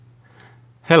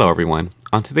Hello, everyone.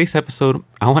 On today's episode,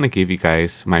 I want to give you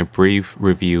guys my brief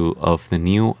review of the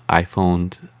new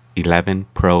iPhone 11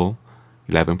 Pro,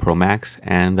 11 Pro Max,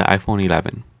 and the iPhone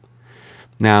 11.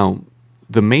 Now,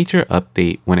 the major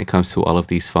update when it comes to all of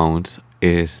these phones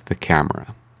is the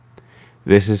camera.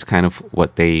 This is kind of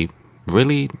what they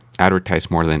really advertise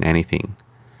more than anything.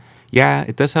 Yeah,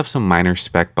 it does have some minor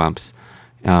spec bumps,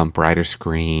 brighter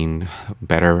screen,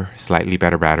 slightly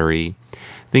better battery,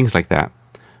 things like that.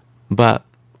 But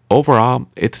overall,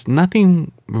 it's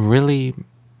nothing really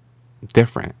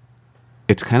different.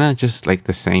 It's kind of just like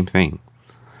the same thing.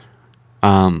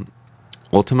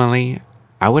 Ultimately,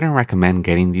 I wouldn't recommend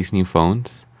getting these new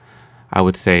phones. I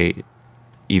would say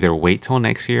either wait till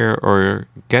next year or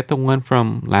get the one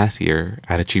from last year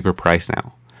at a cheaper price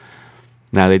now.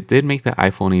 Now, they did make the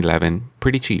iPhone 11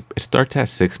 pretty cheap. It starts at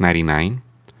 $699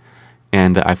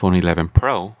 and the iPhone 11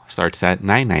 Pro starts at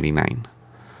 $999.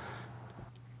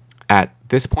 At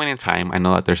this point in time, I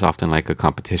know that there's often like a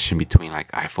competition between like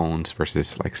iPhones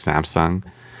versus like Samsung.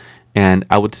 And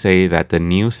I would say that the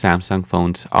new Samsung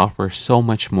phones offer so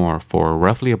much more for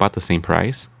roughly about the same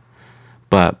price.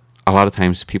 But a lot of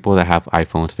times people that have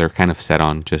iPhones, they're kind of set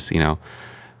on just,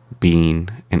 being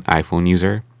an iPhone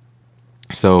user.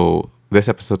 So this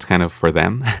episode's kind of for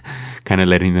them, kind of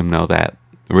letting them know that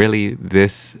really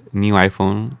this new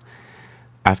iPhone,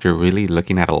 after really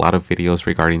looking at a lot of videos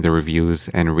regarding the reviews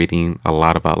and reading a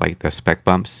lot about like the spec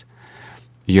bumps,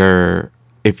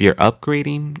 if you're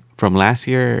upgrading from last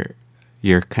year,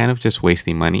 you're kind of just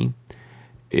wasting money.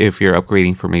 If you're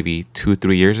upgrading for maybe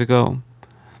 2-3 years ago,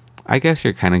 I guess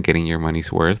you're kind of getting your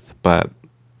money's worth. But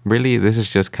really, this is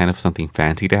just kind of something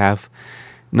fancy to have.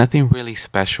 Nothing really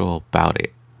special about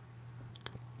it.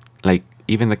 Like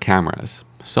even the cameras.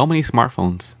 So many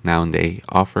smartphones nowadays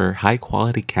offer high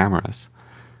quality cameras.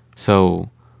 So,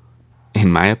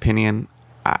 in my opinion,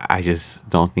 I just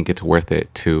don't think it's worth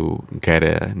it to get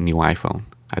a new iPhone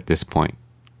at this point.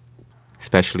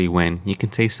 Especially when you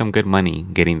can save some good money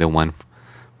getting the one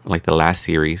like the last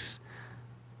series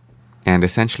and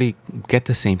essentially get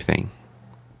the same thing.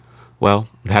 Well,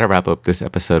 that'll wrap up this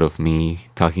episode of me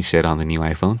talking shit on the new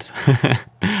iPhones.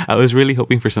 I was really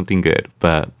hoping for something good,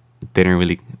 but didn't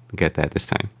really get that this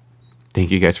time. Thank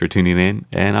you guys for tuning in,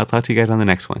 and I'll talk to you guys on the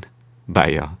next one. Bye,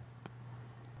 y'all.